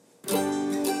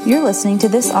You're listening to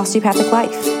This Osteopathic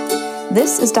Life.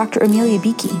 This is Dr. Amelia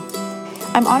Beakey.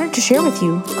 I'm honored to share with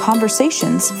you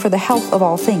conversations for the health of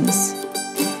all things.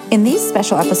 In these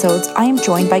special episodes, I am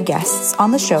joined by guests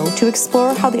on the show to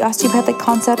explore how the osteopathic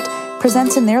concept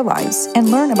presents in their lives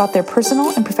and learn about their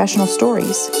personal and professional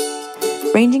stories.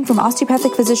 Ranging from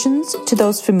osteopathic physicians to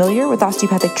those familiar with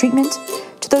osteopathic treatment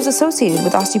to those associated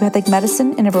with osteopathic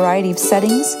medicine in a variety of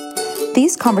settings,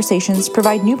 these conversations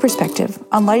provide new perspective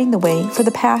on lighting the way for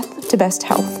the path to best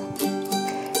health.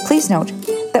 Please note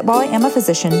that while I am a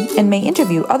physician and may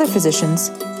interview other physicians,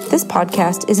 this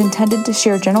podcast is intended to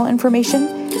share general information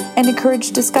and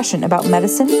encourage discussion about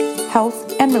medicine,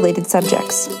 health, and related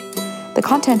subjects. The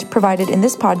content provided in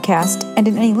this podcast and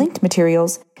in any linked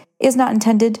materials is not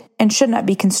intended and should not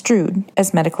be construed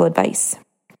as medical advice.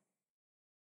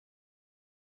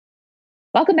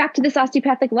 Welcome back to This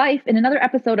Osteopathic Life in another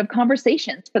episode of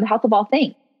Conversations for the Health of All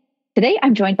Things. Today,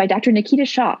 I'm joined by Dr. Nikita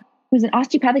Shah, who's an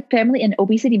osteopathic family and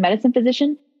obesity medicine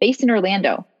physician based in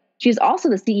Orlando. She is also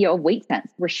the CEO of WeightSense,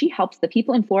 where she helps the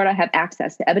people in Florida have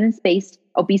access to evidence-based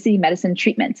obesity medicine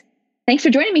treatment. Thanks for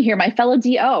joining me here, my fellow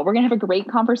DO. We're going to have a great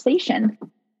conversation.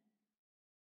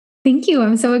 Thank you.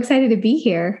 I'm so excited to be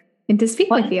here and to speak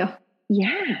with you.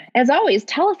 Yeah. As always,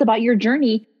 tell us about your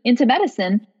journey into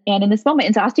medicine and in this moment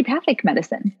into osteopathic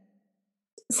medicine.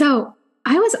 So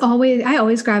I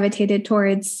always gravitated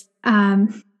towards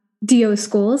DO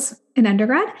schools in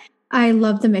undergrad. I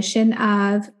love the mission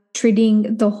of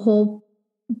treating the whole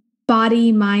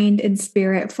body, mind, and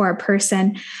spirit for a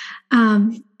person.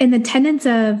 And the tenets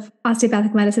of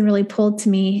osteopathic medicine really pulled to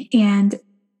me. And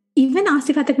even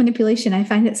osteopathic manipulation, I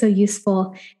find it so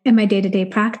useful in my day-to-day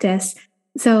practice.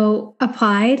 So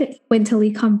applied, went to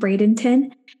LECOM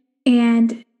Bradenton.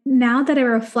 And now that I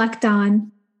reflect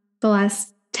on the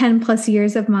last 10 plus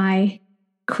years of my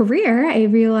career, I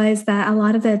realize that a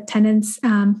lot of the tenets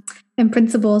and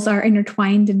principles are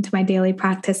intertwined into my daily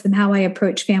practice and how I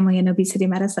approach family and obesity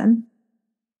medicine.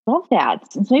 Love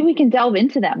that. And so maybe we can delve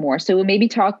into that more. So we'll maybe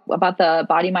talk about the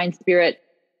body, mind, spirit,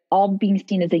 all being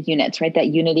seen as a unit, right? That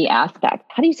unity aspect.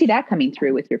 How do you see that coming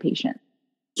through with your patients?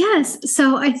 Yes.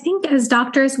 So I think as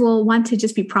doctors will want to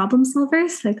just be problem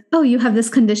solvers, like, oh, you have this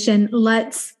condition.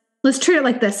 Let's treat it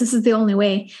like this. This is the only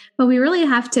way. But we really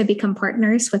have to become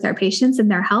partners with our patients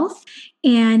and their health.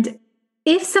 And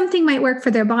if something might work for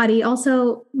their body,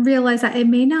 also realize that it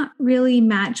may not really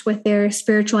match with their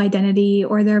spiritual identity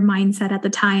or their mindset at the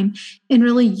time, and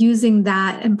really using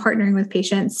that and partnering with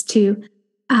patients to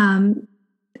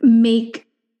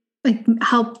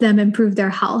help them improve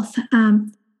their health.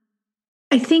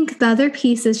 I think the other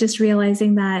piece is just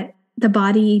realizing that the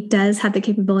body does have the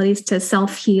capabilities to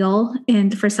self-heal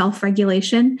and for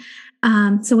self-regulation.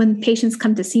 So when patients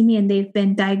come to see me and they've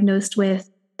been diagnosed with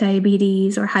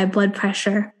diabetes or high blood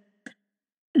pressure,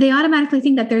 they automatically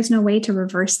think that there's no way to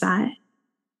reverse that.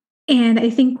 And I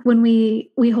think when we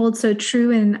hold so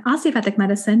true in osteopathic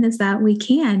medicine is that we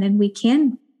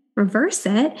can reverse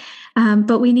it,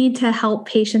 but we need to help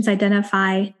patients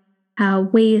identify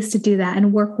ways to do that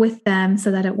and work with them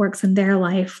so that it works in their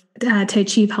life to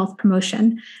achieve health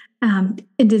promotion and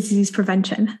disease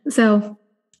prevention. So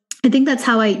I think that's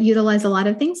how I utilize a lot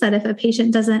of things, that if a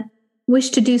patient doesn't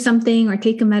wish to do something or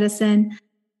take a medicine,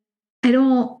 I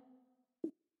don't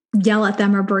yell at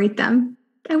them or berate them.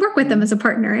 I work with them as a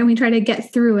partner and we try to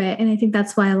get through it. And I think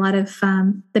that's why a lot of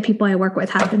the people I work with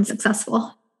have been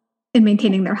successful in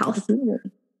maintaining their health.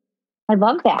 I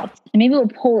love that. And maybe we'll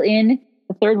pull in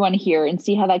the third one here and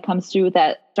see how that comes through with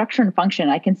that structure and function.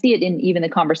 I can see it in even the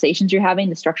conversations you're having,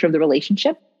 the structure of the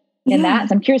relationship and that.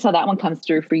 So I'm curious how that one comes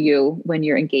through for you when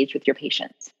you're engaged with your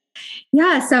patients.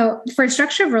 Yeah. So for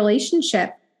structure of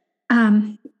relationship,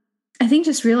 I think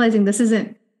just realizing this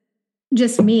isn't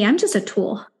just me. I'm just a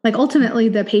tool. Like ultimately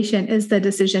the patient is the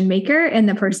decision maker and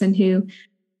the person who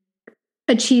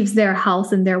achieves their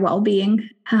health and their well-being.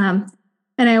 And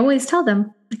I always tell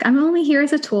them, like, I'm only here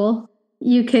as a tool.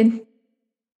 You can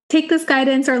take this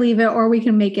guidance or leave it, or we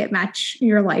can make it match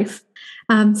your life.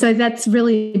 So that's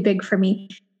really big for me.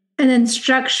 And then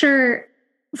structure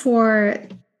if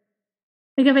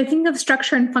I think of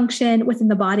structure and function within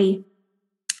the body,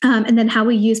 and then how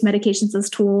we use medications as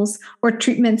tools or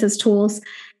treatments as tools.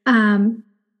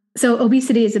 So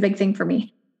obesity is a big thing for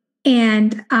me.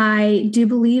 And I do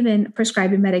believe in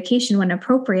prescribing medication when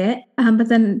appropriate, but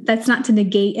then that's not to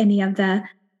negate any of the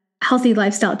healthy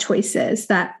lifestyle choices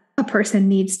that a person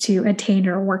needs to attain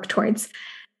or work towards.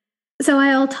 So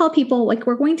I'll tell people, like,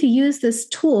 we're going to use this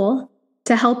tool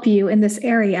to help you in this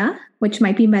area, which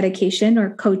might be medication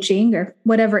or coaching or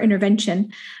whatever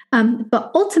intervention.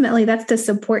 But ultimately, that's to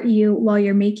support you while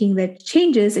you're making the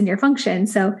changes in your function.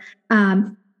 So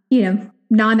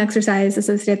non-exercise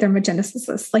associated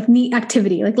thermogenesis, like neat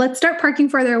activity. Like, let's start parking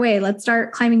further away. Let's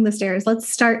start climbing the stairs. Let's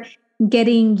start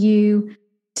getting you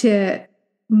to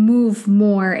move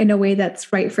more in a way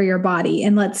that's right for your body.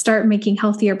 And let's start making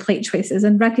healthier plate choices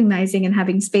and recognizing and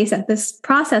having space that this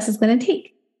process is going to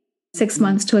take 6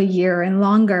 months to a year and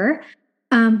longer.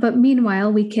 But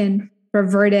meanwhile, we can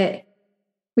revert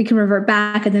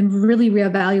back and then really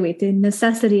reevaluate the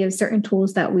necessity of certain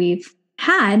tools that we've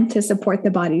had to support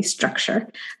the body's structure.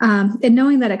 And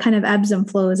knowing that it kind of ebbs and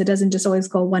flows, it doesn't just always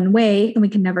go one way, and we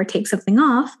can never take something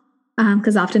off.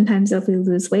 Because oftentimes if we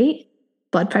lose weight,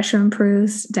 blood pressure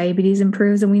improves, diabetes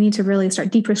improves, and we need to really start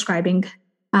deprescribing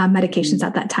medications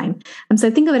at that time. So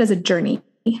I think of it as a journey.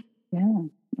 Yeah,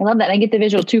 I love that. I get the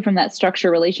visual too from that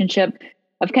structure relationship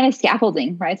of kind of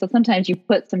scaffolding, right? So sometimes you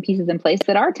put some pieces in place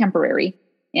that are temporary,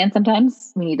 and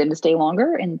sometimes we need them to stay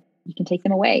longer, and you can take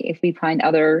them away if we find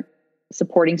other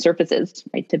supporting surfaces,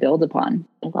 right, to build upon.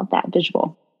 I love that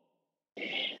visual.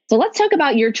 So let's talk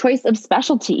about your choice of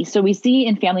specialty. So we see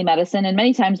in family medicine, and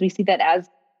many times we see that as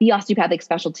the osteopathic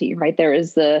specialty, right? There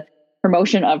is the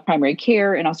promotion of primary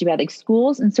care in osteopathic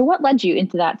schools. And so what led you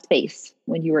into that space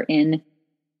when you were in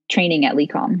training at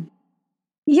LECOM?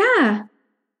 Yeah.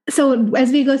 So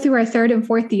as we go through our third and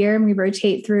fourth year and we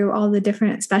rotate through all the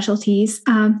different specialties,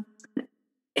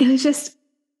 it was just,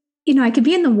 I could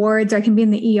be in the wards or I can be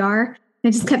in the ER. And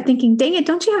I just kept thinking, dang it,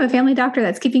 don't you have a family doctor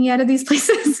that's keeping you out of these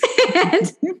places?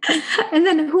 and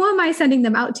then who am I sending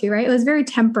them out to, right? It was very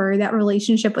temporary. That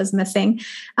relationship was missing.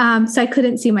 So I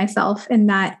couldn't see myself in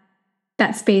that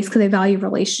space because I value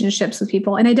relationships with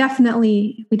people. And we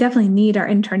definitely need our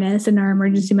internists and our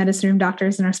emergency medicine room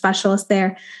doctors and our specialists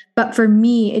there. But for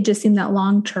me, it just seemed that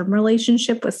long-term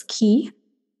relationship was key.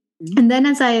 Mm-hmm. And then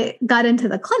as I got into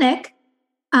the clinic,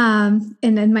 and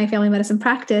in my family medicine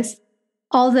practice,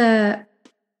 all the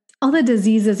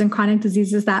diseases and chronic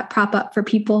diseases that prop up for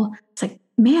people, it's like,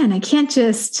 man, I can't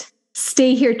just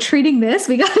stay here treating this.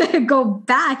 We got to go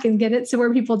back and get it to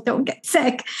where people don't get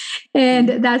sick.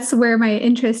 And that's where my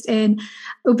interest in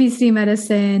obesity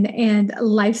medicine and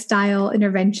lifestyle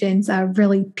interventions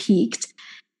really peaked.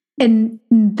 And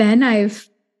then I've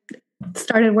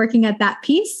started working at that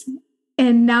piece.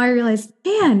 And now I realize,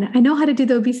 man, I know how to do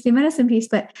the obesity medicine piece,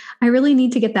 but I really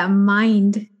need to get that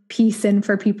mind piece in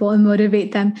for people and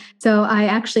motivate them. So I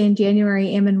actually in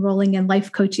January am enrolling in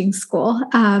life coaching school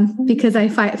because I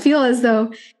feel as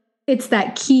though it's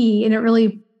that key, and it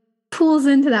really pulls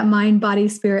into that mind, body,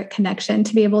 spirit connection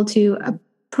to be able to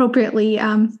appropriately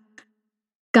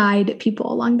guide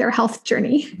people along their health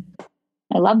journey.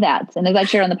 I love that. And as I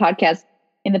shared on the podcast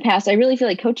in the past, I really feel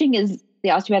like coaching is the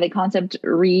osteopathic concept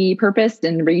repurposed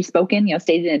and respoken,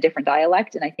 stated in a different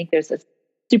dialect. And I think there's a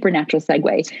supernatural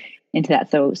segue into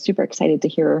that. So super excited to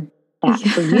hear that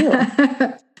for you.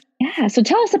 Yeah. So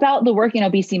tell us about the work in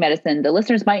obesity medicine. The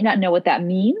listeners might not know what that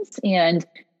means and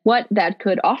what that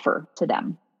could offer to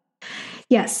them.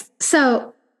 Yes.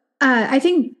 So I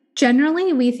think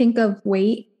generally we think of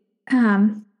weight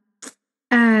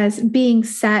as being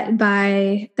set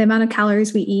by the amount of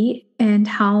calories we eat and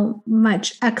how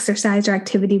much exercise or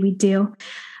activity we do.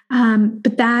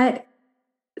 But that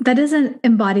doesn't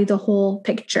embody the whole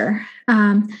picture.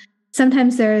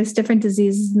 Sometimes there's different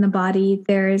diseases in the body.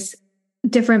 There's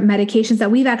different medications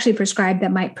that we've actually prescribed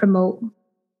that might promote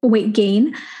weight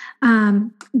gain.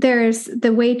 There's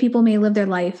the way people may live their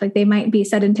life. Like they might be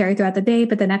sedentary throughout the day,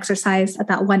 but then exercise at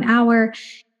that 1 hour.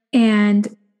 And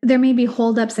there may be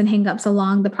holdups and hangups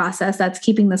along the process that's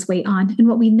keeping this weight on. And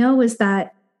what we know is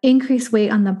that increased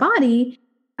weight on the body,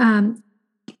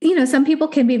 some people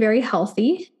can be very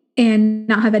healthy and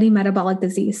not have any metabolic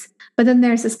disease. But then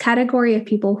there's this category of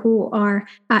people who are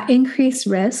at increased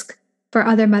risk for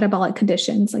other metabolic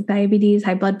conditions like diabetes,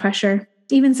 high blood pressure,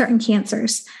 even certain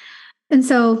cancers. And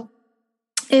so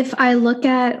if I look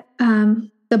at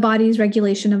the body's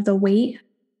regulation of the weight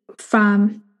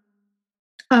from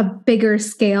a bigger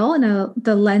scale and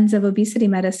the lens of obesity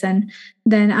medicine,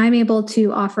 then I'm able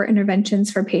to offer interventions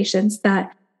for patients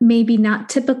that may be not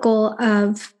typical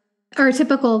of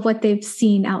what they've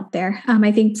seen out there.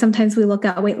 I think sometimes we look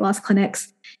at weight loss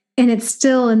clinics and it's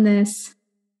still in this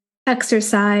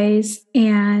exercise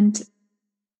and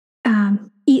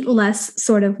eat less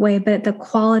sort of way, but the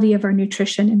quality of our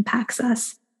nutrition impacts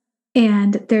us.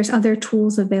 And there's other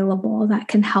tools available that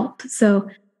can help. So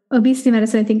obesity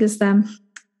medicine, I think, is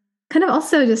kind of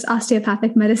also just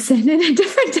osteopathic medicine in a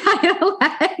different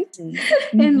dialect,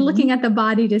 and looking at the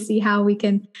body to see how we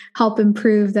can help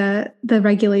improve the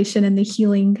regulation and the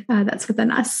healing that's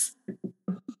within us.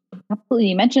 Absolutely.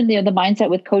 You mentioned the mindset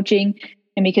with coaching,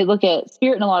 and we could look at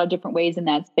spirit in a lot of different ways in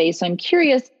that space. So I'm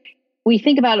curious, we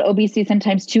think about obesity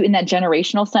sometimes too in that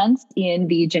generational sense, in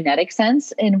the genetic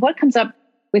sense. And what comes up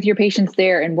with your patients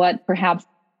there, and what perhaps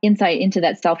insight into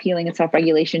that self-healing and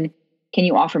self-regulation can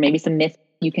you offer? Maybe some myths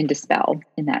you can dispel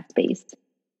in that space.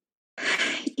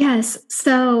 Yes.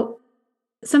 So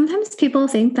sometimes people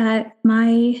think that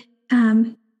my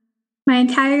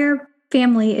entire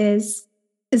family is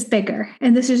bigger,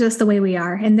 and this is just the way we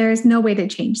are, and there's no way to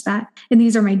change that. And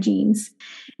these are my genes,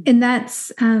 and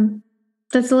that's a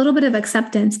little bit of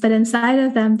acceptance. But inside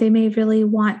of them, they may really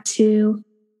want to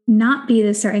not be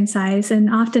a certain size,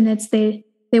 and often it's they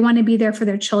want to be there for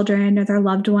their children or their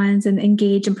loved ones and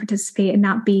engage and participate and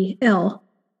not be ill.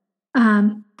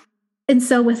 And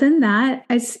so within that,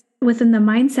 within the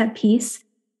mindset piece,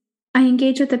 I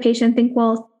engage with the patient, think,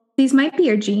 well, these might be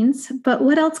your genes, but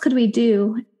what else could we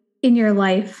do in your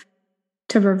life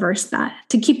to reverse that,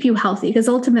 to keep you healthy? Because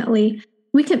ultimately,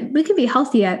 we can be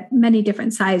healthy at many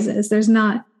different sizes. There's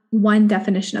not one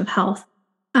definition of health.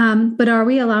 But are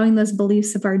we allowing those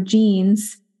beliefs of our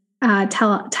genes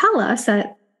tell us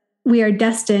that we are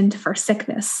destined for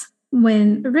sickness,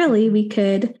 when really we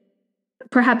could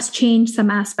perhaps change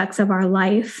some aspects of our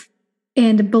life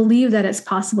and believe that it's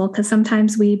possible? Because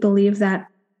sometimes we believe that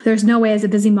there's no way as a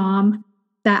busy mom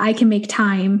that I can make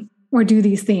time or do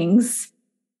these things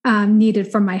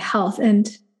needed for my health.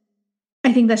 And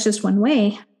I think that's just one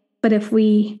way. But if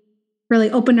we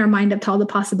really open our mind up to all the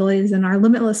possibilities and our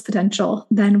limitless potential,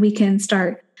 then we can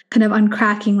start kind of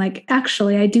uncracking, like,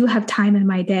 actually, I do have time in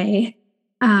my day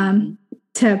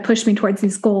to push me towards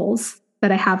these goals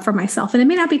that I have for myself. And it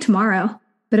may not be tomorrow,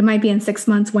 but it might be in 6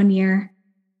 months, 1 year,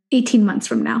 18 months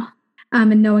from now.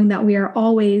 And knowing that we are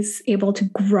always able to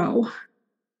grow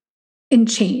and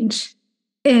change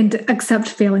and accept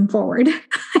failing forward.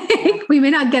 We may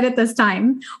not get it this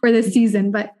time or this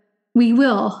season, but we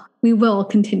will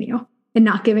continue and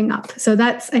not giving up. So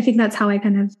I think that's how I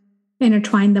kind of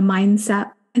intertwine the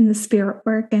mindset and the spirit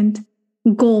work and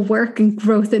goal work and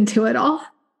growth into it all.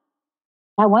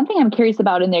 One thing I'm curious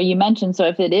about in there, you mentioned, so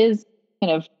if it is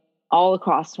kind of all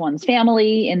across one's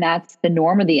family and that's the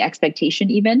norm or the expectation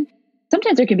even,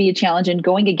 sometimes there can be a challenge in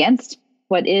going against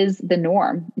what is the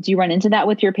norm. Do you run into that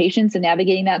with your patients and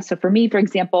navigating that? So for me, for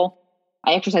example,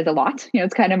 I exercise a lot.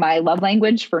 It's kind of my love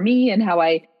language for me and how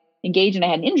I engage. And I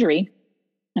had an injury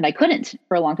and I couldn't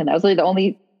for a long time. That was really the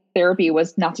only therapy,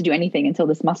 was not to do anything until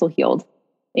this muscle healed.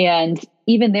 And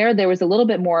even there was a little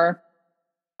bit more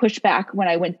pushback when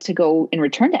I went to go and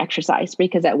return to exercise,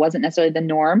 because that wasn't necessarily the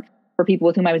norm for people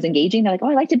with whom I was engaging. They're like, oh,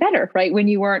 I liked it better, right? When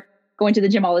you weren't going to the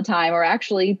gym all the time, or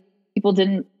actually people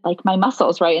didn't like my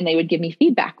muscles, right? And they would give me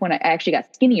feedback when I actually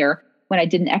got skinnier when I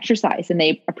didn't exercise, and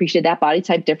they appreciate that body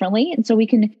type differently. And so we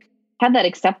can have that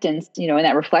acceptance, and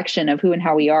that reflection of who and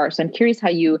how we are. So I'm curious how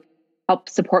you help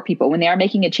support people when they are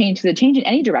making a change, because a change in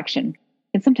any direction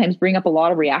can sometimes bring up a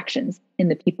lot of reactions in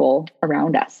the people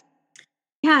around us.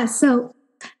 Yeah. So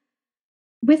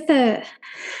I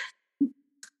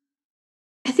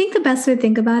think the best way to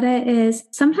think about it is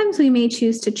sometimes we may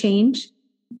choose to change,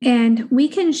 and we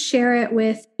can share it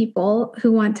with people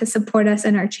who want to support us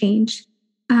in our change.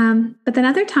 But then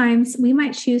other times we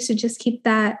might choose to just keep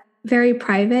that very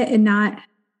private and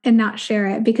not share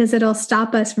it, because it'll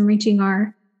stop us from reaching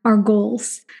our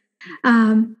goals.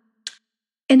 And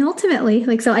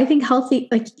ultimately, so I think healthy,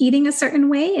 eating a certain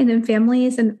way, and in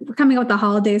families, and we're coming up with the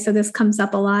holidays, so this comes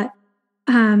up a lot.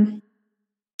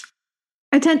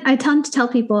 I tend to tell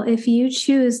people, if you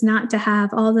choose not to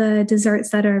have all the desserts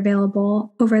that are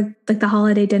available over the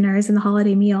holiday dinners and the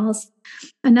holiday meals,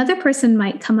 another person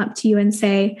might come up to you and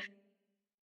say,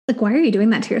 why are you doing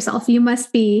that to yourself? You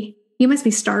must be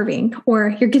starving,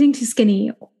 or you're getting too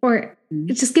skinny, or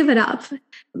just give it up.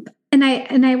 And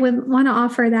I would want to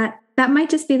offer that might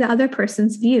just be the other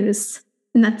person's views,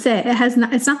 and that's it.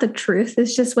 It's not the truth.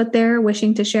 It's just what they're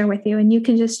wishing to share with you. And you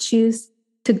can just choose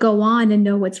to go on and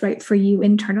know what's right for you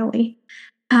internally.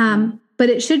 But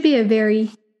it should be a very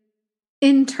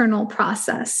internal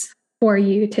process for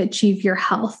you to achieve your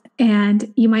health.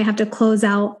 And you might have to close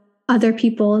out other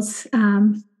people's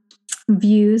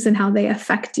views and how they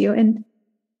affect you. And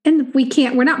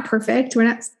we're not perfect.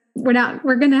 We're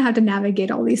going to have to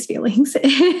navigate all these feelings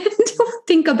and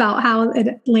think about how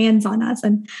it lands on us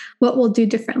and what we'll do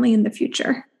differently in the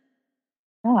future.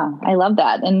 Yeah, I love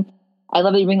that. And I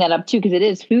love that you bring that up too,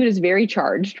 because food is very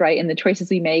charged, right? And the choices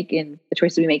we make, and the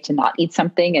choices we make to not eat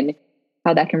something, and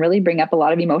how that can really bring up a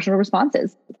lot of emotional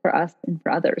responses for us and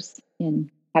for others. And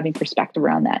having perspective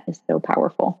around that is so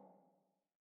powerful.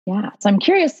 Yeah. So I'm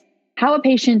curious how a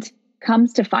patient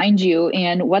comes to find you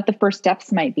and what the first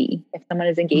steps might be if someone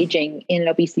is engaging in an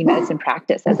obesity medicine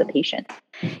practice as a patient.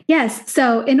 Yes.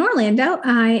 So in Orlando,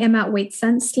 I am at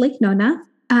WeightSense Lake Nona.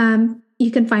 You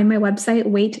can find my website,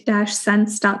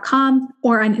 weight-sense.com,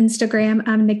 or on Instagram,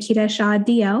 I'm Nikita Shah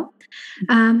Dio.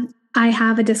 I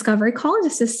have a discovery call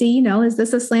just to see, is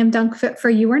this a slam dunk fit for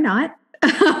you or not?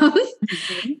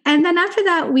 And then after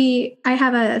that, I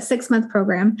have a 6-month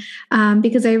program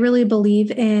because I really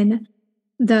believe in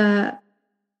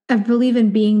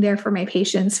being there for my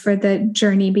patients for the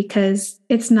journey, because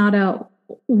it's not a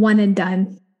one and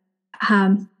done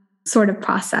sort of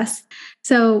process.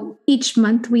 So each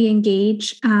month we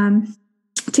engage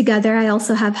together. I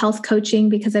also have health coaching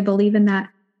because I believe in that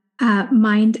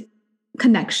mind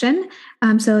connection.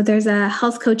 So there's a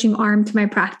health coaching arm to my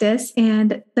practice,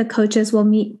 and the coaches will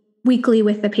meet weekly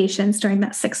with the patients during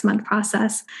that 6-month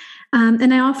process.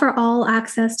 And I offer all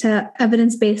access to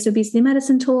evidence-based obesity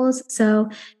medicine tools. So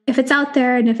if it's out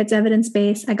there and if it's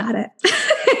evidence-based, I got it.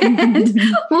 And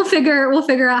we'll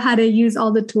figure out how to use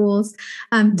all the tools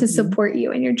to support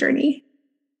you in your journey.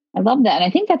 I love that. And I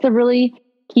think that's a really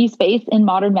key space in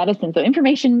modern medicine. So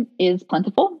information is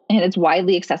plentiful and it's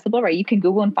widely accessible, right? You can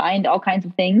Google and find all kinds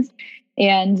of things.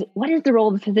 And what is the role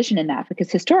of the physician in that? Because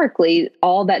historically,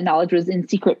 all that knowledge was in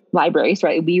secret libraries,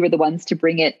 right? We were the ones to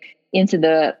bring it into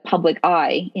the public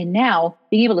eye. And now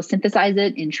being able to synthesize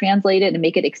it and translate it and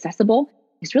make it accessible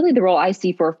is really the role I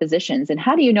see for physicians. And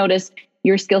how do you notice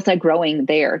your skill set growing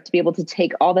there to be able to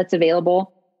take all that's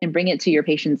available and bring it to your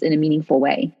patients in a meaningful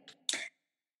way?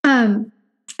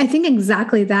 I think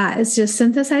exactly that. It's just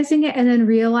synthesizing it and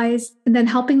then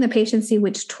helping the patient see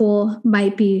which tool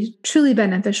might be truly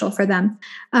beneficial for them.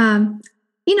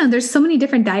 There's so many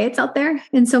different diets out there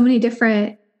and so many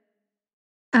different,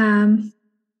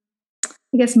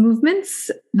 movements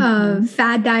of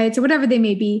fad diets or whatever they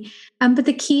may be. But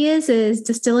the key is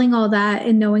distilling all that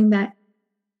and knowing that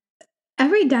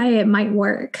every diet might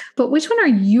work, but which one are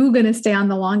you going to stay on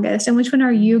the longest, and which one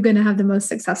are you going to have the most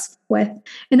success with?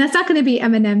 And that's not going to be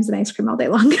M&Ms and ice cream all day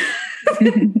long.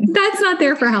 That's not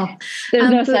there for health.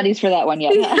 There's no studies for that one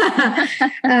yet. Yeah.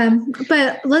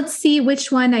 But let's see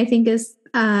which one I think is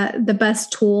the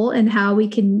best tool and how we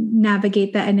can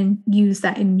navigate that and use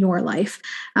that in your life.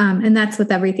 And that's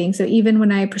with everything. So even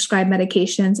when I prescribe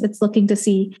medications, it's looking to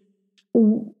see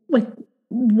what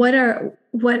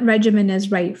regimen is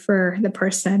right for the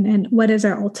person and what is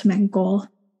our ultimate goal.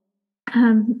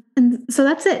 And so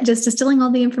that's it, just distilling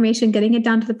all the information, getting it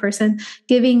down to the person,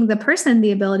 giving the person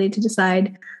the ability to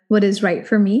decide what is right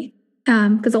for me.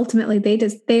 Because ultimately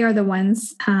they are the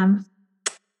ones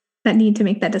that need to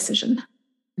make that decision.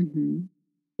 Mm-hmm.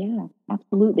 Yeah,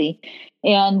 absolutely.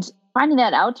 And finding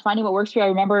that out, finding what works for you. I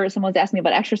remember someone was asking me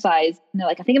about exercise and they're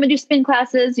like, I think I'm gonna do spin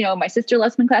classes. My sister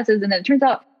loves spin classes. And then it turns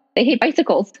out they hate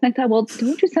bicycles. And I thought, well,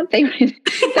 don't do something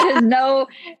that has no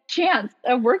chance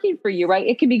of working for you, right?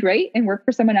 It can be great and work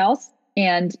for someone else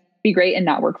and be great and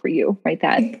not work for you, right?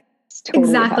 That's totally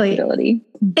exactly. a possibility.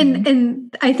 Mm-hmm.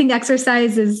 And I think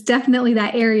exercise is definitely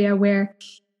that area where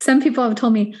some people have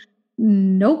told me,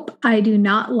 nope, I do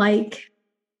not like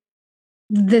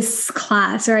this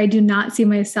class, or I do not see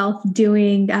myself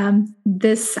doing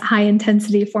this high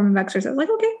intensity form of exercise. Like,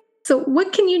 okay, so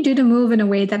what can you do to move in a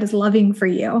way that is loving for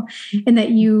you and that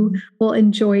you will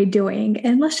enjoy doing?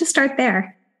 And let's just start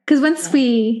there. Because once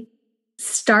we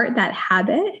start that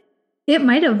habit, it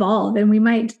might evolve and we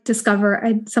might discover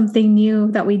something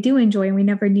new that we do enjoy and we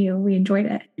never knew we enjoyed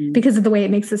it because of the way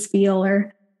it makes us feel,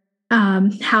 or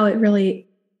how it really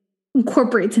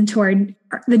incorporates into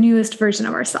the newest version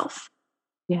of ourselves.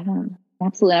 Yeah,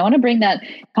 absolutely. I want to bring that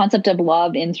concept of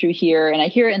love in through here. And I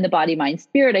hear it in the body, mind,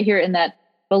 spirit. I hear it in that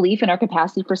belief in our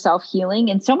capacity for self-healing.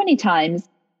 And so many times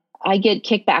I get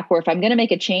kickback where if I'm going to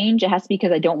make a change, it has to be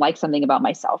because I don't like something about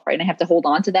myself, right? And I have to hold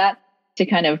on to that to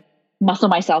kind of muscle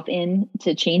myself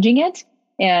into changing it.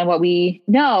 And what we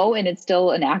know, and it's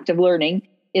still an act of learning,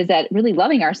 is that really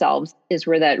loving ourselves is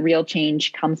where that real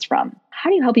change comes from. How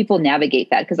do you help people navigate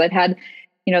that? Because I've had,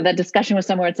 that discussion with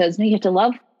someone that says, no, you have to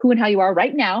love who and how you are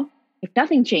right now, if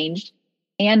nothing changed,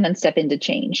 and then step into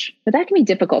change. But that can be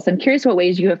difficult. So I'm curious what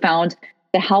ways you have found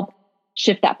to help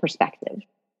shift that perspective.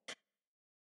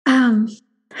 I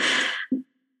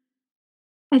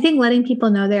think letting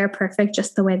people know they are perfect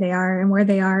just the way they are and where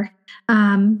they are,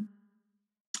 and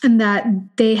that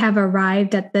they have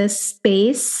arrived at this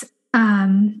space,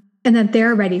 and that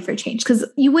they're ready for change. Because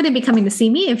you wouldn't be coming to see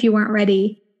me if you weren't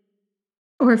ready,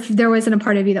 or if there wasn't a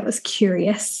part of you that was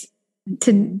curious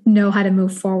to know how to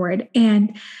move forward.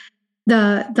 And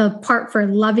the part for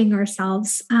loving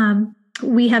ourselves,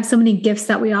 we have so many gifts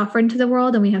that we offer into the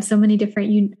world, and we have so many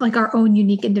different, like our own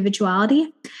unique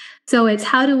individuality. So it's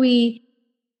how do we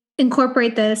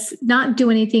incorporate this, not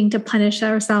do anything to punish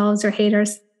ourselves or hate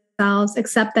ourselves,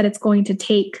 except that it's going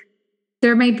to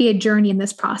there might be a journey in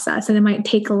this process, and it might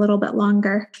take a little bit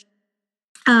longer.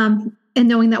 And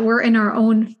knowing that we're in our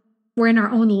own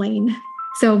lane.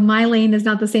 So my lane is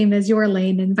not the same as your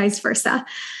lane, and vice versa.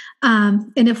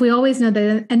 And if we always know that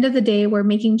at the end of the day, we're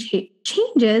making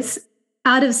changes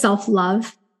out of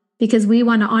self-love because we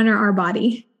want to honor our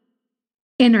body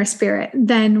and our spirit,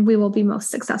 then we will be most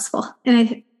successful.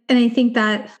 And I think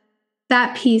that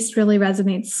piece really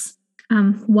resonates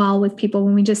well with people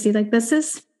when we just see like, this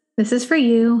is for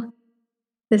you.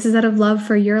 This is out of love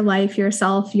for your life,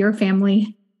 yourself, your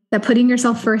family. That putting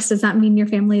yourself first does not mean your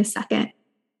family is second.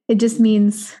 It just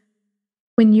means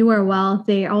when you are well,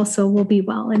 they also will be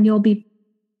well, and you'll be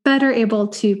better able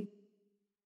to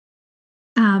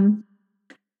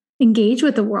engage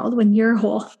with the world when you're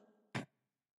whole.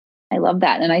 I love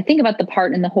that. And I think about the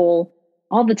part and the whole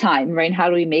all the time, right? How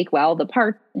do we make well the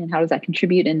part, and how does that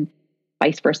contribute, and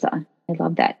vice versa? I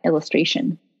love that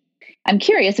illustration. I'm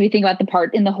curious, if we think about the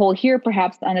part in the whole here,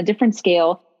 perhaps on a different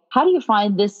scale, how do you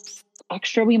find this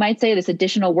extra, we might say, this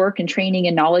additional work and training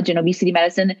and knowledge in obesity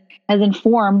medicine has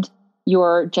informed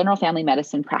your general family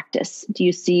medicine practice? Do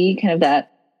you see kind of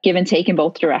that give and take in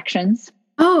both directions?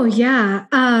 Oh yeah.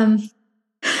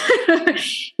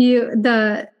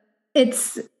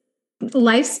 It's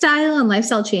lifestyle and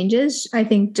lifestyle changes, I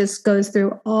think, just goes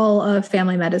through all of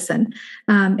family medicine.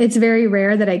 It's very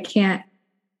rare that I can't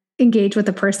engage with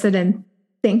a person and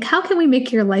think, how can we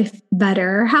make your life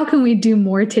better? How can we do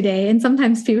more today? And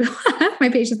sometimes people, my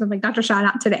patients are like, Dr. Shah,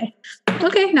 not today.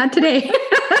 Okay, not today.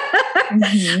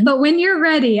 Mm-hmm. But when you're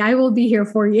ready, I will be here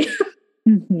for you.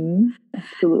 Mm-hmm.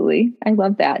 Absolutely. I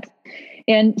love that.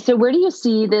 And so where do you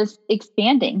see this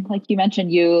expanding? Like you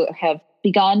mentioned, you have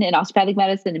begun in osteopathic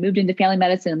medicine and moved into family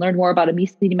medicine and learned more about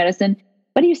obesity medicine.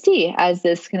 What do you see as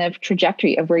this kind of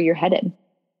trajectory of where you're headed?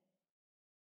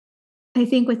 I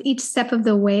think with each step of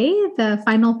the way, the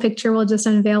final picture will just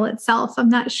unveil itself. I'm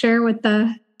not sure what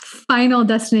the final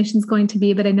destination is going to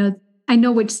be, but I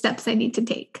know which steps I need to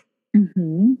take.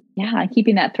 Mm-hmm. Yeah,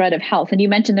 keeping that thread of health. And you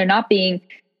mentioned there not being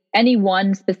any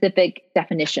one specific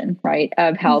definition, right,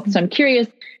 of health. Mm-hmm. So I'm curious,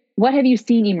 what have you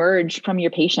seen emerge from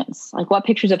your patients? Like, what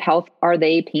pictures of health are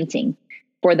they painting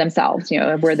for themselves,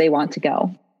 where they want to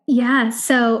go? Yeah.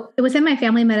 So within my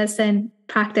family medicine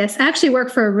practice, I actually work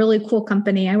for a really cool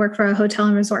company. I work for a hotel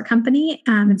and resort company.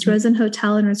 It's Rosen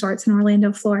Hotel and Resorts in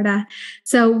Orlando, Florida.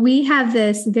 So we have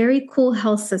this very cool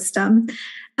health system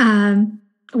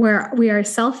where we are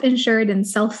self-insured and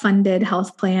self-funded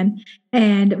health plan,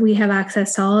 and we have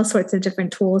access to all sorts of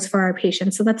different tools for our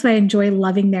patients. So that's why I enjoy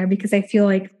loving there, because I feel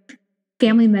like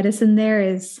family medicine there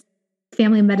is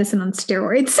family medicine on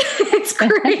steroids. It's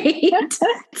great. It's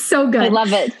so good. I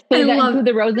love it. So I love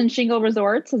the Rosen Shingle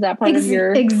Resorts. Is that part of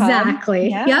your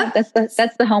exactly? Hub? Yeah.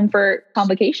 That's the home for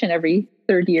convocation every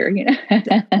third year.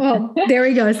 Well, there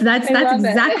we go. So that's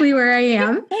exactly where I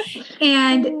am,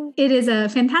 and it is a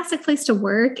fantastic place to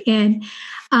work. And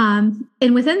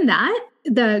within that,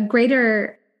 the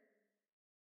greater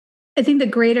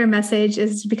message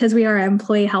is, because we are an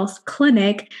employee health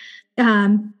clinic.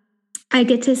 I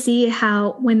get to see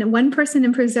how, when one person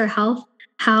improves their health,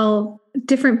 how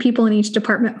different people in each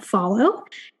department follow,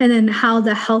 and then how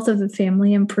the health of the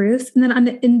family improves. And then on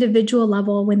the individual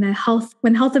level, when health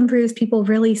improves, people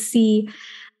really see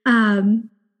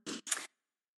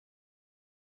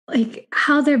like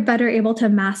how they're better able to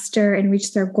master and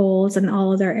reach their goals in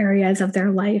all other areas of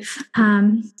their life.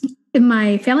 In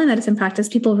my family medicine practice,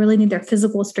 people really need their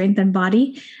physical strength and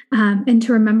body, and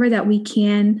to remember that we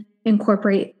can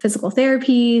incorporate physical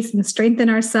therapies and strengthen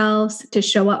ourselves to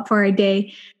show up for our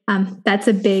day. That's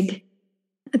big.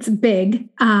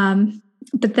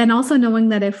 But then also knowing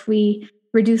that if we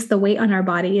reduce the weight on our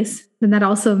bodies, then that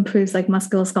also improves like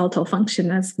musculoskeletal function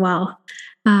as well.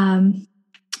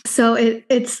 So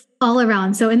it's all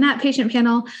around. So in that patient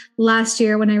panel last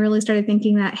year, when I really started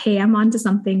thinking that, hey, I'm onto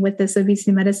something with this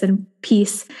obesity medicine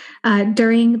piece,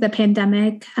 during the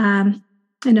pandemic,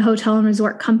 in a hotel and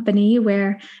resort company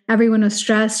where everyone was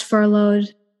stressed,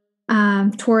 furloughed,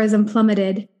 tourism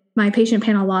plummeted, my patient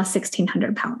panel lost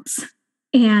 1,600 pounds.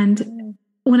 And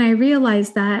when I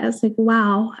realized that, I was like,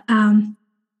 wow,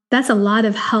 that's a lot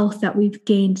of health that we've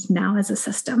gained now as a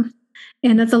system.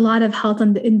 And that's a lot of health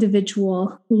on the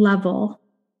individual level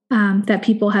that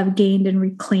people have gained and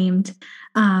reclaimed.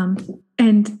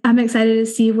 And I'm excited to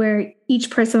see where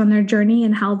each person on their journey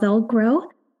and how they'll grow.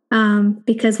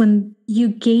 Because when you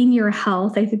gain your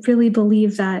health, I really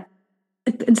believe that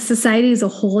society as a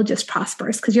whole just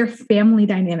prospers because your family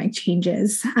dynamic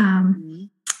changes.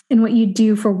 And what you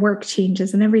do for work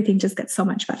changes and everything just gets so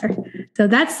much better. So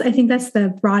I think that's the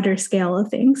broader scale of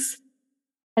things.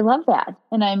 I love that.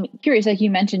 And I'm curious, like you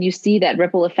mentioned, you see that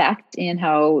ripple effect in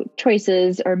how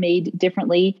choices are made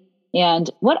differently. And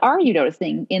what are you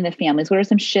noticing in the families? What are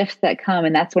some shifts that come?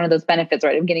 And that's one of those benefits,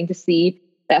 right? I'm getting to see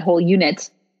that whole unit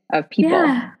of people.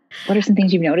 Yeah. What are some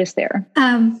things you've noticed there?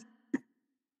 I'm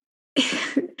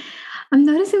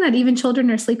noticing that even children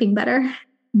are sleeping better.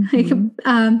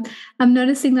 I'm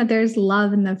noticing that there's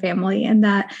love in the family, and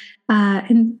that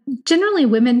and generally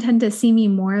women tend to see me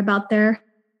more about their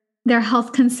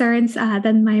health concerns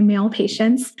than my male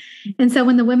patients. And so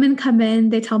when the women come in,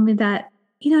 they tell me that,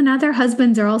 now their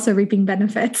husbands are also reaping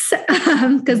benefits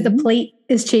because the plate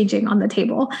is changing on the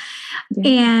table. Yeah.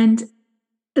 And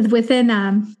within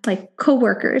like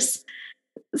coworkers.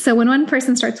 So when one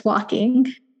person starts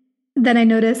walking, then I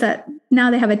notice that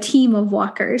now they have a team of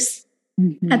walkers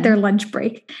at their lunch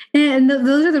break. And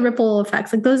those are the ripple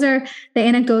effects. Like those are the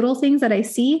anecdotal things that I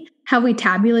see. Have we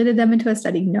tabulated them into a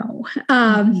study? No.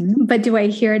 But do I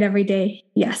hear it every day?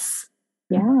 Yes.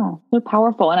 Yeah, so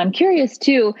powerful. And I'm curious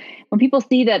too, when people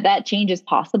see that change is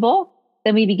possible,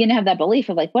 then we begin to have that belief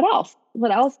of like, what else?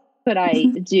 What else could I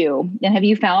do? And have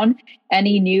you found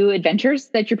any new adventures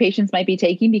that your patients might be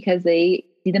taking because they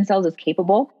see themselves as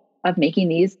capable of making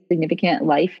these significant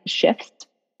life shifts?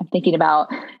 I'm thinking about,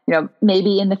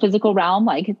 maybe in the physical realm,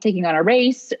 like taking on a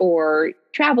race or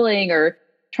traveling or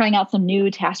trying out some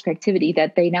new task or activity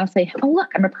that they now say, oh, look,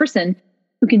 I'm a person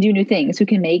who can do new things, who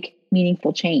can make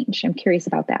meaningful change. I'm curious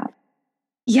about that.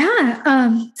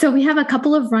 Yeah. So we have a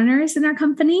couple of runners in our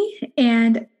company,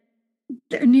 and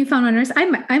they're newfound runners.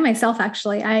 I myself,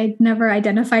 actually, I never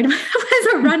identified myself as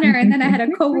a runner. And then I had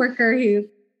a coworker who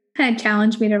kind of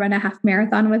challenged me to run a half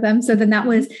marathon with them. So then that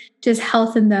was just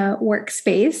health in the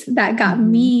workspace that got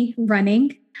me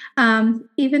running,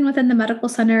 even within the medical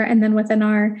center. And then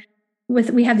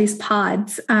we have these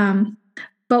pods,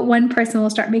 but one person will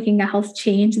start making a health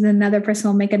change and then another person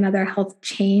will make another health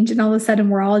change. And all of a sudden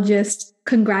we're all just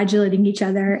congratulating each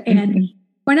other. And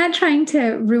we're not trying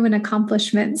to ruin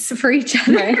accomplishments for each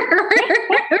other.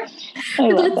 Right.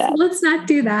 Let's not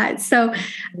do that. So,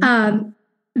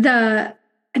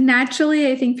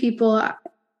 naturally, I think people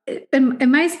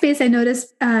in my space, I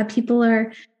notice people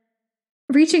are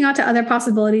reaching out to other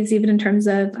possibilities, even in terms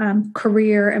of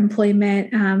career,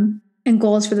 employment, and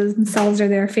goals for themselves or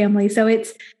their family. So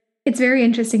it's very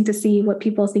interesting to see what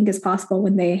people think is possible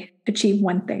when they achieve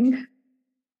one thing.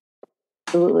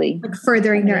 Absolutely. Like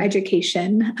furthering their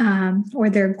education or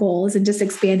their goals and just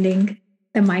expanding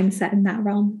the mindset in that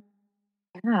realm.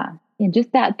 Yeah. And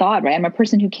just that thought, right? I'm a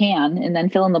person who can, and then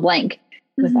fill in the blank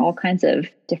with all kinds of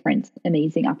different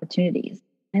amazing opportunities.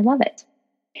 I love it.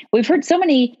 We've heard so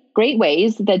many great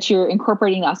ways that you're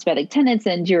incorporating osteopathic tenets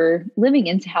and you're living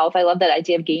into health. I love that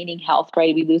idea of gaining health,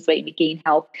 right? We lose weight and we gain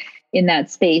health in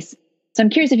that space. So I'm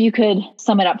curious if you could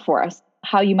sum it up for us,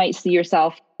 how you might see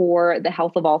yourself for the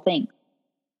health of all things.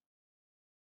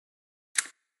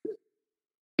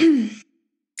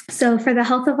 So for the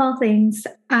health of all things,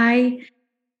 I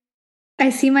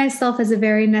see myself as a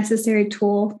very necessary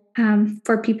tool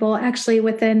for people actually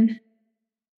within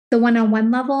the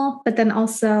one-on-one level, but then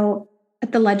also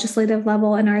at the legislative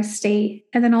level in our state,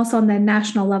 and then also on the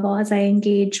national level as I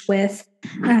engage with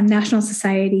national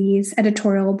societies,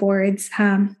 editorial boards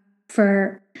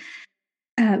for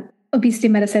obesity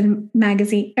medicine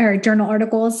magazine or journal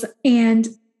articles. And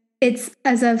it's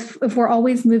as if we're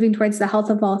always moving towards the health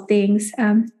of all things.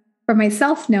 For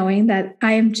myself, knowing that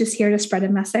I am just here to spread a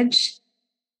message.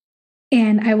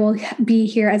 And I will be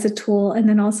here as a tool. And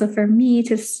then also for me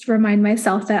to remind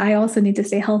myself that I also need to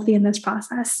stay healthy in this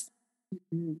process.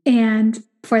 And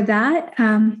for that,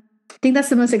 I think that's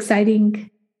the most exciting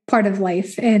part of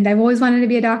life. And I've always wanted to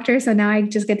be a doctor. So now I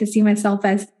just get to see myself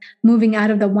as moving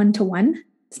out of the one-to-one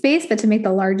space, but to make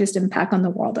the largest impact on the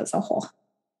world as a whole.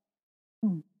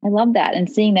 I love that.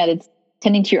 And seeing that it's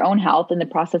tending to your own health in the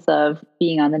process of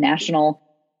being on the national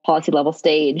policy level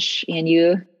stage. And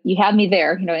you have me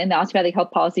there, in the Osteopathic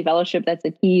Health Policy Fellowship. That's a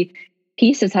key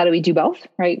piece, is how do we do both,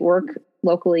 right? Work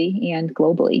locally and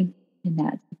globally in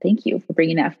that. Thank you for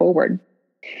bringing that forward.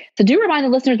 So do remind the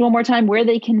listeners one more time where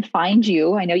they can find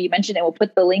you. I know you mentioned it. We'll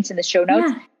put the links in the show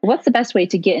notes. Yeah. What's the best way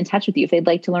to get in touch with you if they'd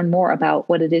like to learn more about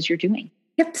what it is you're doing?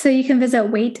 Yep. So you can visit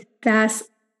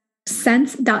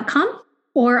weight-sense.com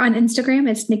or on Instagram,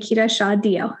 it's Nikita Shah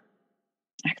Dio.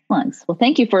 Excellent. Well,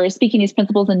 thank you for speaking these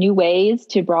principles in new ways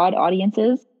to broad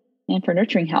audiences and for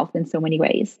nurturing health in so many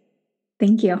ways.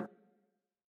 Thank you.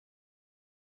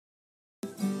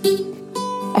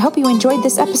 I hope you enjoyed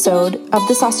this episode of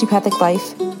This Osteopathic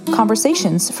Life,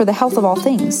 Conversations for the Health of All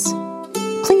Things.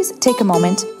 Please take a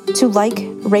moment to like,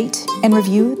 rate, and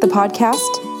review the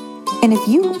podcast. And if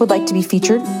you would like to be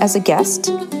featured as a guest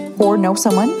or know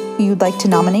someone who you'd like to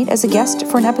nominate as a guest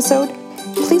for an episode,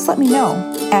 please let me know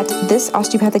at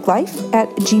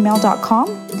thisosteopathiclife@gmail.com.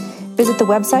 Visit the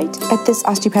website at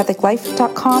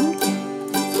thisosteopathiclife.com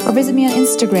or visit me on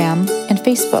Instagram and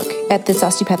Facebook at This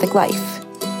Osteopathic Life.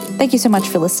 Thank you so much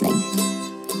for listening.